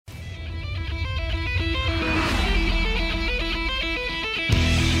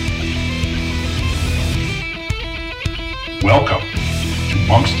Welcome to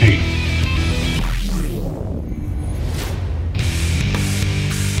Monk's Take.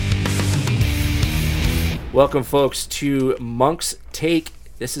 Welcome, folks, to Monk's Take.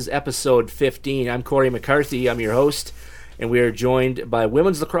 This is episode 15. I'm Corey McCarthy. I'm your host, and we are joined by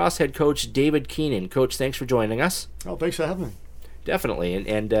women's lacrosse head coach David Keenan. Coach, thanks for joining us. Oh, thanks for having me. Definitely.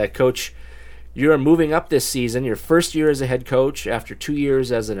 And Coach, you are moving up this season, your first year as a head coach after 2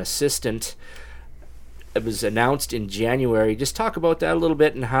 years as an assistant. It was announced in January. Just talk about that a little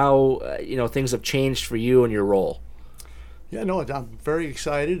bit and how things have changed for you and your role. Yeah, no, I'm very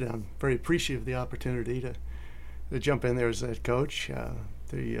excited. I'm very appreciative of the opportunity to jump in there as head coach.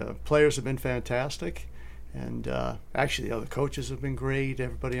 The players have been fantastic, and actually the other coaches have been great.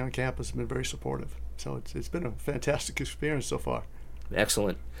 Everybody on campus has been very supportive. So it's been a fantastic experience so far.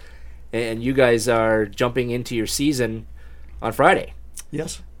 Excellent. And you guys are jumping into your season on Friday.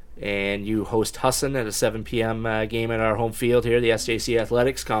 Yes. And you host Husson at a 7 p.m. Game at our home field here, the SJC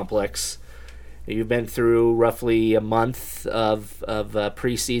Athletics Complex. You've been through roughly a month of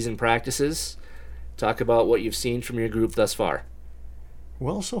preseason practices. Talk about what you've seen from your group thus far.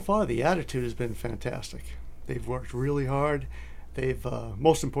 Well, so far the attitude has been fantastic. They've worked really hard. They've,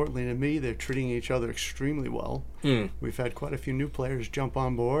 most importantly to me, they're treating each other extremely well. We've had quite a few new players jump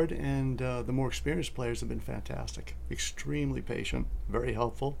on board, and the more experienced players have been fantastic. Extremely patient, very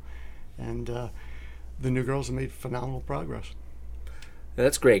helpful, and the new girls have made phenomenal progress.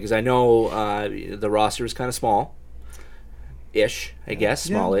 That's great, because I know the roster is kind of small-ish, I guess,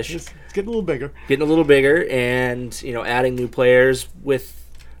 smallish. It's getting a little bigger. Getting a little bigger, and adding new players with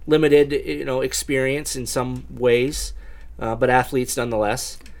limited experience in some ways. But athletes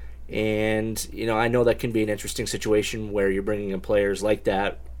nonetheless. And, I know that can be an interesting situation where you're bringing in players like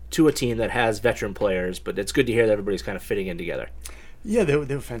that to a team that has veteran players, but it's good to hear that everybody's kind of fitting in together. Yeah, they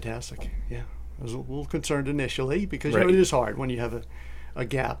were fantastic. Yeah. I was a little concerned initially because Right. it is hard when you have a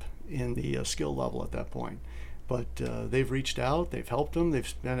gap in the skill level at that point. But they've reached out, they've helped them, they've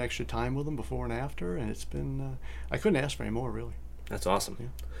spent extra time with them before and after, and it's been, I couldn't ask for any more, really. That's awesome. Yeah.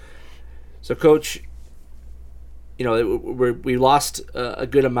 So, Coach, we lost a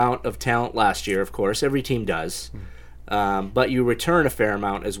good amount of talent last year, of course. Every team does. But you return a fair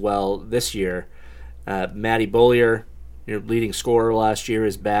amount as well this year. Maddie Bollier, your leading scorer last year,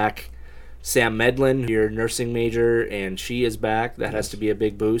 is back. Sam Medlin, your nursing major, and she is back. That has to be a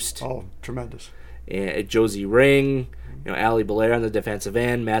big boost. Oh, tremendous. And Josie Ring, Allie Belair on the defensive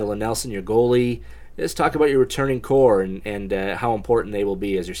end, Madeline Nelson, your goalie. Let's talk about your returning core and how important they will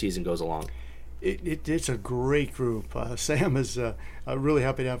be as your season goes along. It's a great group. Sam is really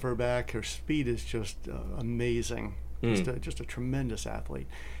happy to have her back. Her speed is just amazing. Just a tremendous athlete,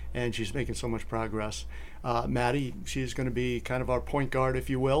 and she's making so much progress. Maddie, she's going to be kind of our point guard, if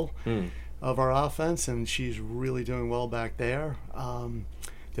you will, of our offense, and she's really doing well back there.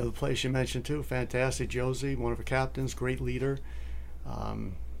 The other players you mentioned too, fantastic. Josie, one of our captains, great leader.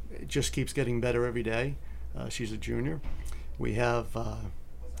 It just keeps getting better every day. She's a junior. We have.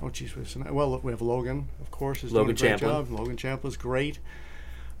 We have Logan, of course, is doing a great job. Logan Champlin's great.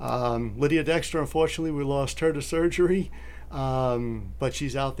 Lydia Dexter, unfortunately, we lost her to surgery, but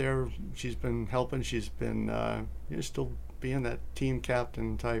she's out there. She's been helping. She's been still being that team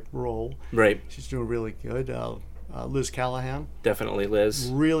captain type role. Right. She's doing really good. Liz Callahan. Definitely Liz.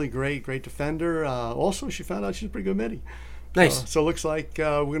 Really great defender. Also, she found out she's a pretty good midi. Nice. So it looks like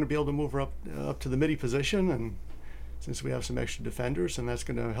we're going to be able to move her up to the midi position, and since we have some extra defenders, and that's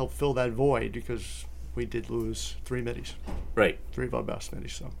going to help fill that void because we did lose 3 middies. Right. 3 of our best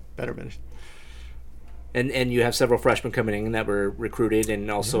middies, so better middies. And you have several freshmen coming in that were recruited, and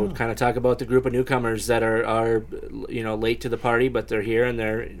also kind of talk about the group of newcomers that are late to the party, but they're here and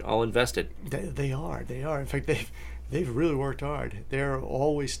they're all invested. They are. In fact, they've really worked hard. They're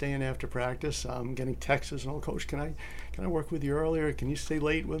always staying after practice. I'm getting texts and, Coach, can I work with you earlier? Can you stay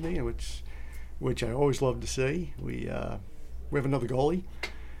late with me? Which I always love to see. We have another goalie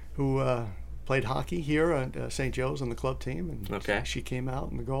who played hockey here at St. Joe's on the club team, and she came out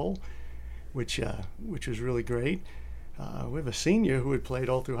in the goal, which was really great. We have a senior who had played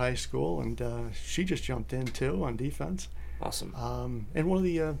all through high school, and she just jumped in too on defense. Awesome. And one of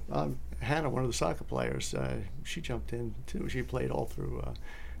the Hannah, one of the soccer players, she jumped in too. She played all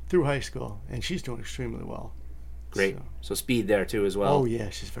through high school, and she's doing extremely well. Great. So speed there too as well. Oh yeah,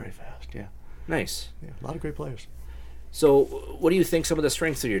 she's very fast. Yeah. Nice. Yeah, a lot of great players. So what do you think some of the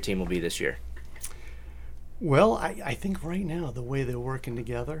strengths of your team will be this year? Well, I think right now the way they're working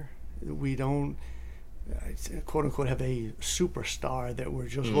together, we don't, quote unquote, have a superstar that we're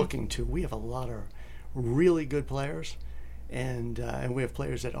just looking to. We have a lot of really good players, and we have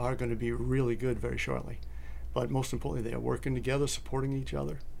players that are going to be really good very shortly. but most importantly, they are working together, supporting each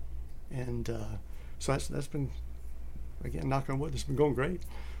other, and so that's been, again, knock on wood, it's been going great.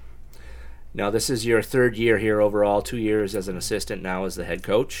 Now, this is your third year here overall, 2 years as an assistant, now as the head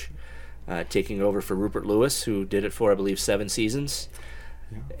coach, taking over for Rupert Lewis, who did it for, I believe, 7 seasons.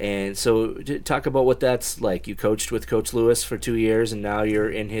 Yeah. And so talk about what that's like. You coached with Coach Lewis for 2 years, and now you're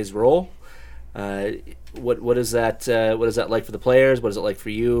in his role. What is that like for the players? What is it like for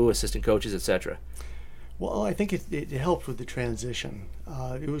you, assistant coaches, etc.? Well, I think it helped with the transition.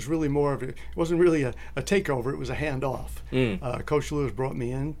 It was really more of it wasn't really a takeover, it was a handoff. Coach Lewis brought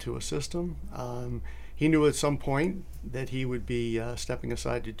me in to assist him. He knew at some point that he would be stepping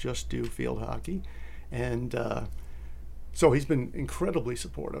aside to just do field hockey. And so he's been incredibly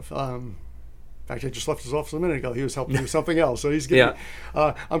supportive. In fact, I just left his office a minute ago. He was helping me with something else. So he's getting.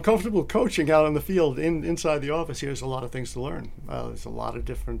 Yeah. I'm comfortable coaching out on the field. Inside the office, there's a lot of things to learn. There's a lot of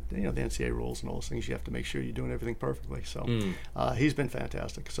different, the NCAA rules and all those things. You have to make sure you're doing everything perfectly. So he's been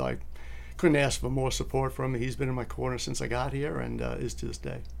fantastic. So I couldn't ask for more support from him. He's been in my corner since I got here and is to this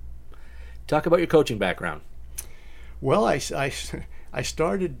day. Talk about your coaching background. Well, I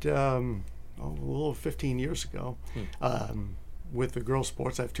started a little over 15 years ago with the girls'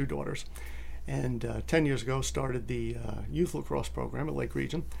 sports. I have 2 daughters. And 10 years ago, started the youth lacrosse program at Lake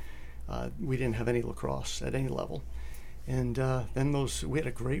Region. We didn't have any lacrosse at any level. And then we had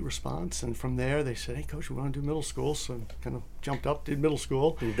a great response. And from there, they said, hey, Coach, we want to do middle school. So kind of jumped up, did middle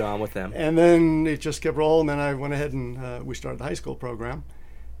school. Moved on with them. And then it just kept rolling. Then I went ahead and we started the high school program.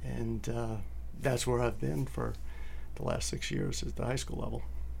 And that's where I've been for the last 6 years, is the high school level.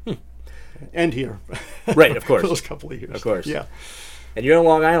 And here. Right, of course. For those couple of years. Of course. Yeah. And you're a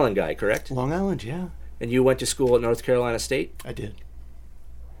Long Island guy, correct? Long Island, yeah. And you went to school at North Carolina State? I did.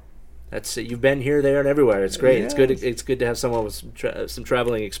 That's you've been here, there, and everywhere. It's great. Yes. It's good to have someone with some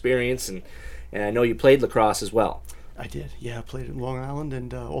traveling experience, and I know you played lacrosse as well. I did. Yeah, I played at Long Island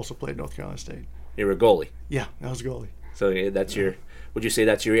and also played at North Carolina State. You were a goalie. Yeah, I was a goalie. So that's your. Would you say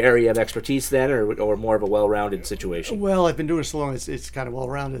that's your area of expertise then, or more of a well-rounded situation? Well, I've been doing it so long, it's kind of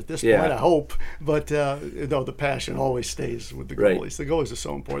well-rounded at this point, I hope. But no, the passion always stays with the goalies. Right. The goalies are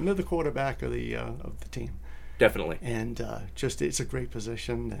so important. They're the quarterback of the team. Definitely. And just it's a great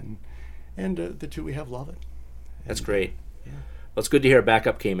position, and the 2 we have love it. That's great. Yeah. Well, it's good to hear a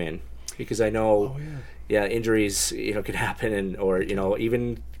backup came in, because I know, injuries could happen, or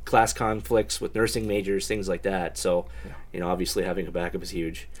even class conflicts with nursing majors, things like that. So, obviously having a backup is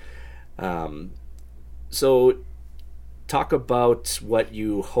huge. So, talk about what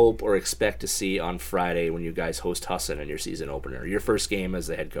you hope or expect to see on Friday when you guys host Husson in your season opener, your first game as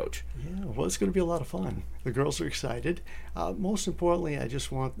the head coach. Yeah, well, it's going to be a lot of fun. The girls are excited. Most importantly, I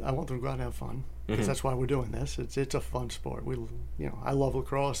want them to go out and have fun, because that's why we're doing this. It's a fun sport. I love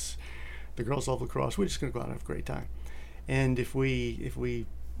lacrosse. The girls love lacrosse. We're just going to go out and have a great time. And if we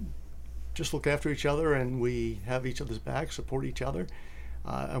just look after each other and we have each other's back, support each other,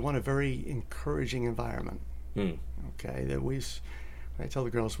 I want a very encouraging environment. Okay, I tell the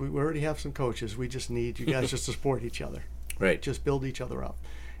girls, we already have some coaches. We just need you guys just to support each other. Right. Just build each other up.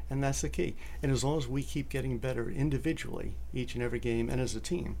 And that's the key. And as long as we keep getting better individually each and every game and as a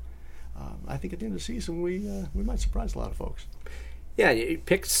team, I think at the end of the season we might surprise a lot of folks. Yeah, you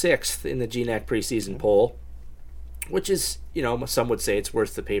picked 6th in the GNAC preseason poll, which is, some would say it's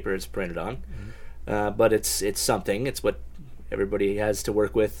worth the paper it's printed on. But it's something. It's what everybody has to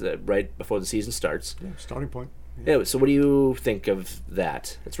work with right before the season starts. Yeah, starting point. Yeah. So what do you think of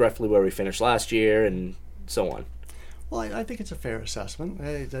that? It's roughly where we finished last year and so on. Well, I think it's a fair assessment.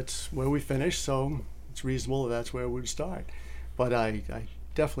 That's where we finished, so it's reasonable that's where we'd start. But I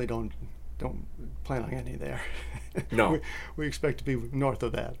definitely don't plan on getting there. No. we expect to be north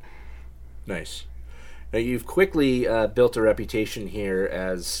of that. Nice. Now, you've quickly built a reputation here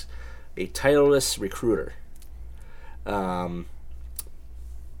as a tireless recruiter.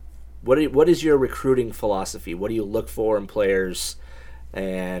 What is your recruiting philosophy? What do you look for in players?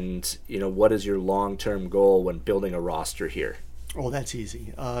 And, what is your long-term goal when building a roster here? Oh, that's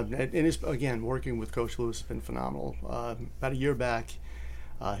easy. And it's, again, working with Coach Lewis has been phenomenal. About a year back,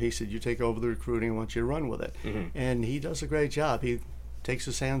 he said, you take over the recruiting, I want you to run with it. And he does a great job. He takes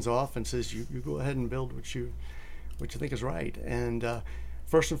his hands off and says, you go ahead and build what you think is right. And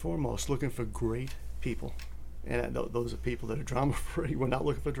first and foremost, looking for great people. And those are people that are drama-free. We're not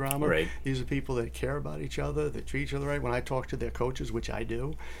looking for drama. Right. These are people that care about each other, that treat each other right. When I talk to their coaches, which I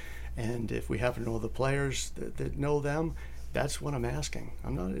do, and if we happen to know the players that know them, that's what I'm asking.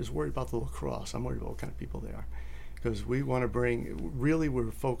 I'm not as worried about the lacrosse. I'm worried about what kind of people they are. Because we want to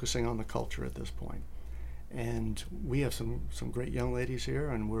we're focusing on the culture at this point. And we have some great young ladies here,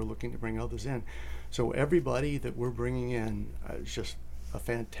 and we're looking to bring others in. So everybody that we're bringing in is just a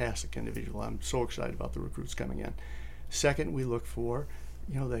fantastic individual. I'm so excited about the recruits coming in. Second, we look for,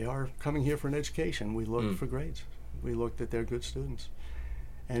 they are coming here for an education. We look for grades. We look that they're good students.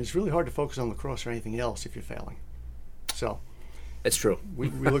 And it's really hard to focus on lacrosse or anything else if you're failing. So it's true. we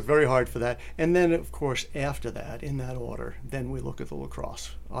look very hard for that. And then, of course, after that, in that order, then we look at the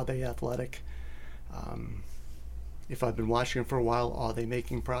lacrosse. Are they athletic? If I've been watching them for a while, are they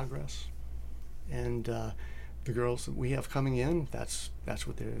making progress? And the girls that we have coming in, that's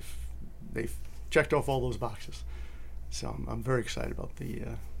what they've checked off all those boxes. So I'm very excited about the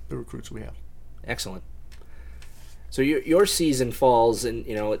recruits we have. Excellent. So your season falls in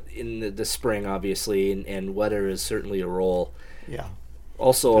the spring, obviously, and weather is certainly a role. Yeah.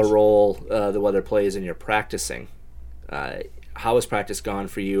 Also a role the weather plays in your practicing. How has practice gone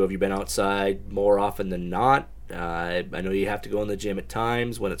for you? Have you been outside more often than not? I know you have to go in the gym at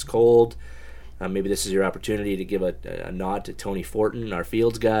times when it's cold. Maybe this is your opportunity to give a nod to Tony Fortin, our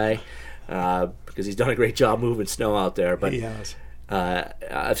fields guy, because he's done a great job moving snow out there. But He has.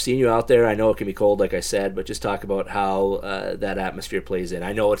 I've seen you out there. I know it can be cold, like I said, but just talk about how that atmosphere plays in.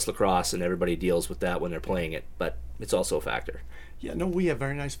 I know it's lacrosse, and everybody deals with that when they're playing it, but it's also a factor. Yeah, no, we have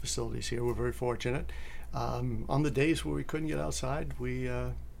very nice facilities here. We're very fortunate. On the days where we couldn't get outside, we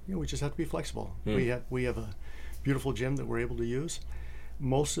just have to be flexible. We have a beautiful gym that we're able to use.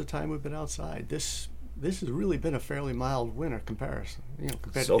 Most of the time, we've been outside. This has really been a fairly mild winter comparison,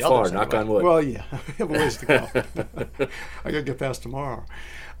 compared So to the far, others. knock on wood. Well, yeah, we have a ways to go. I got to get past tomorrow.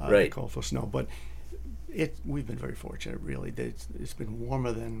 Right. To call for snow, but we've been very fortunate. Really, it's been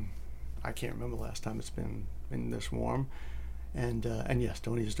warmer than I can't remember the last time it's been this warm. And yes,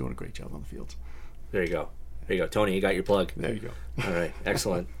 Tony is doing a great job on the fields. There you go. Tony, you got your plug. There you go. All right,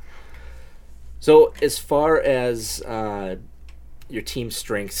 excellent. So as far as your team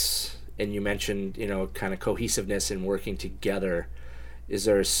strengths, and you mentioned, kind of cohesiveness and working together, is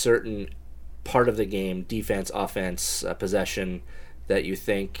there a certain part of the game, defense, offense, possession, that you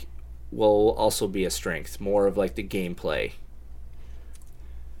think will also be a strength, more of like the gameplay?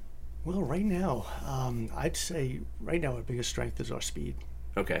 Well, right now, I'd say our biggest strength is our speed.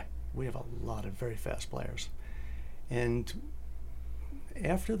 Okay. We have a lot of very fast players. And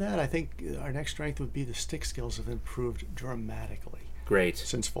after that, I think our next strength would be the stick skills have improved dramatically. Great.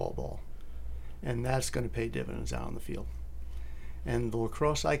 Since fall ball. And that's going to pay dividends out on the field. And the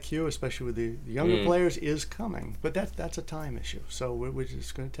lacrosse IQ, especially with the younger players, is coming. But that's a time issue. So we're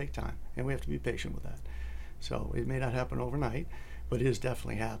just going to take time. And we have to be patient with that. So it may not happen overnight, but it is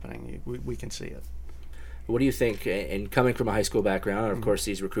definitely happening. We can see it. What do you think, and coming from a high school background, and of course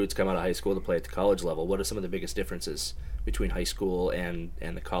these recruits come out of high school to play at the college level, what are some of the biggest differences between high school and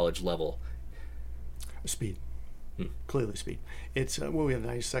the college level? Speed. Clearly speed. It's we have a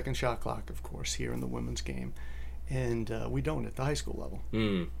nice second shot clock, of course, here in the women's game, and we don't at the high school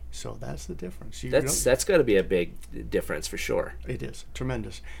level. So that's the difference. That's got to be a big difference for sure. It is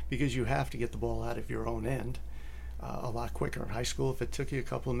tremendous, because you have to get the ball out of your own end a lot quicker. In high school, if it took you a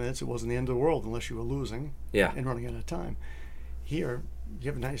couple of minutes, it wasn't the end of the world unless you were losing and running out of time. Here,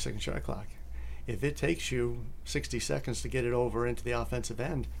 you have a 90-second shot clock. If it takes you 60 seconds to get it over into the offensive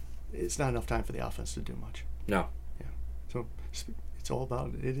end, it's not enough time for the offense to do much. No. Yeah. So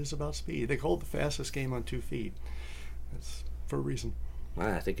it is about speed. They call it the fastest game on 2 feet. That's for a reason.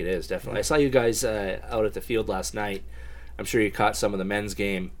 I think it is, definitely. I saw you guys out at the field last night. I'm sure you caught some of the men's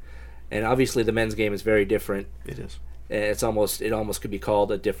game. And obviously the men's game is very different. It is. And it almost could be called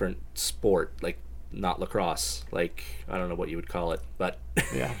a different sport, like not lacrosse. Like, I don't know what you would call it, but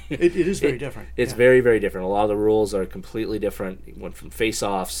yeah, it is very different. It's very, very different. A lot of the rules are completely different. It went from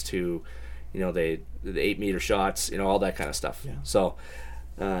face-offs to, the 8-meter shots, all that kind of stuff. Yeah. So,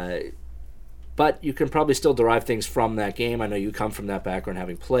 but you can probably still derive things from that game. I know you come from that background,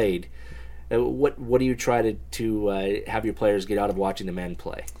 having played. What do you try to have your players get out of watching the men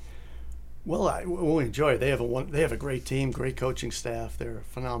play? Well, we enjoy it. They have a great team, great coaching staff. They're a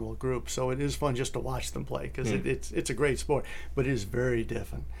phenomenal group. So it is fun just to watch them play, because it's a great sport, but it is very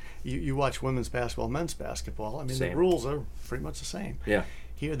different. You watch women's basketball, men's basketball. I mean, Same. the rules are pretty much the same. Yeah.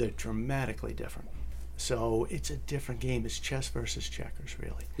 Here they're dramatically different. So it's a different game. It's chess versus checkers,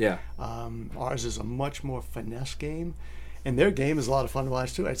 really. Yeah. Ours is a much more finesse game, and their game is a lot of fun to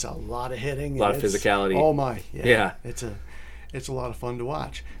watch too. It's a lot of hitting. A lot of physicality. Oh my! Yeah. It's a lot of fun to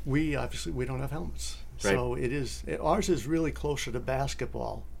watch. We don't have helmets, Right. so ours is really closer to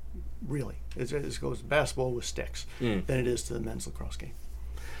basketball. Really, it goes basketball with sticks than it is to the men's lacrosse game.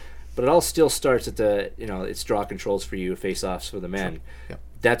 But it all still starts at it's draw controls for you, face-offs for the men. Yep.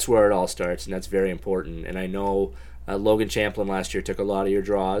 that's where it all starts, and that's very important. And I know Logan Champlin last year took a lot of your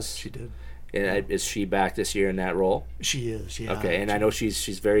draws. She did. And is she back this year in that role? She is, yeah. Okay, and I know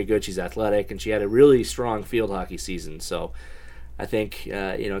she's very good. She's athletic, and she had a really strong field hockey season. So I think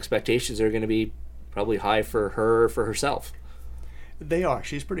expectations are going to be probably high for her, for herself. They are.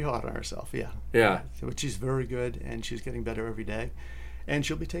 She's pretty hard on herself, yeah. Yeah. But she's very good, and she's getting better every day. And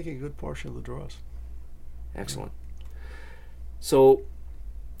she'll be taking a good portion of the draws. Excellent. So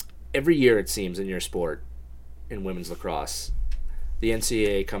every year, it seems, in your sport, in women's lacrosse, the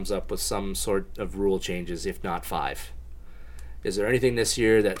NCAA comes up with some sort of rule changes, if not 5. Is there anything this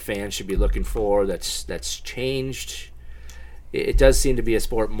year that fans should be looking for that's changed? It does seem to be a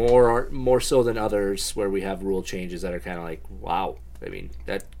sport more so than others where we have rule changes that are kind of like, wow. I mean,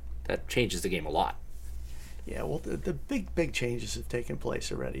 that changes the game a lot. Yeah, well, the big changes have taken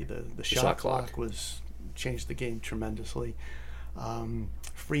place already. The shot clock was changed the game tremendously.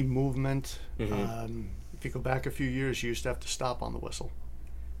 Free movement. Mm-hmm. If you go back a few years, you used to have to stop on the whistle,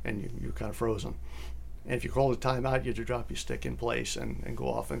 and you're kind of frozen. And if you called a timeout, you had to drop your stick in place and go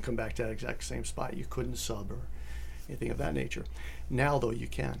off and come back to that exact same spot. You couldn't sub or anything of that nature. Now, though, you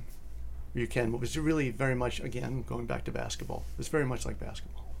can. It was really very much, again, going back to basketball. It's very much like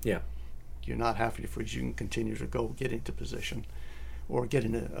basketball. Yeah. You're not having to freeze. You can continue to go get into position or get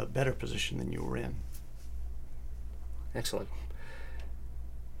in a better position than you were in. Excellent.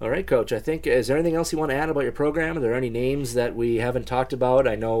 All right, Coach. I think, is there anything else you want to add about your program? Are there any names that we haven't talked about?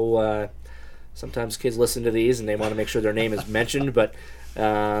 I know sometimes kids listen to these and they want to make sure their name is mentioned, but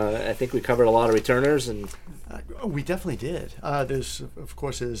I think we covered a lot of returners. And we definitely did. There's, of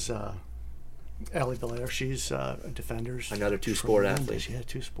course, Allie Belair. She's a defender. Another two-sport athlete. Yeah,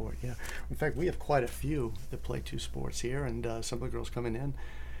 two-sport, yeah. In fact, we have quite a few that play two sports here, and some of the girls coming in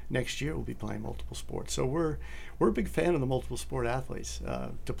next year will be playing multiple sports. So we're a big fan of the multiple sport athletes.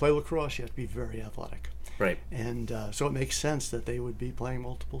 To play lacrosse, you have to be very athletic. Right. And so it makes sense that they would be playing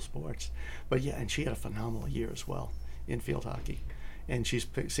multiple sports. But yeah, and she had a phenomenal year as well in field hockey. And she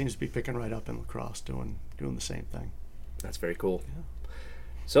seems to be picking right up in lacrosse, doing the same thing. That's very cool. Yeah.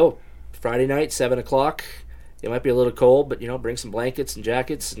 So Friday night, 7 o'clock. It might be a little cold, but bring some blankets and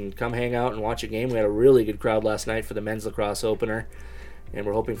jackets and come hang out and watch a game. We had a really good crowd last night for the men's lacrosse opener, and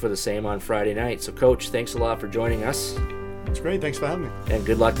we're hoping for the same on Friday night. So, Coach, thanks a lot for joining us. It's great. Thanks for having me. And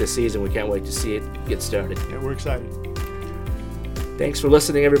good luck this season. We can't wait to see it get started. Yeah, we're excited. Thanks for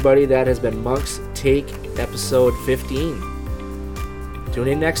listening, everybody. That has been Monk's Take, episode 15. Tune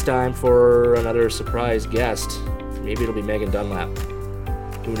in next time for another surprise guest. Maybe it'll be Megan Dunlap.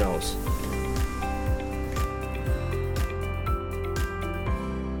 Who knows?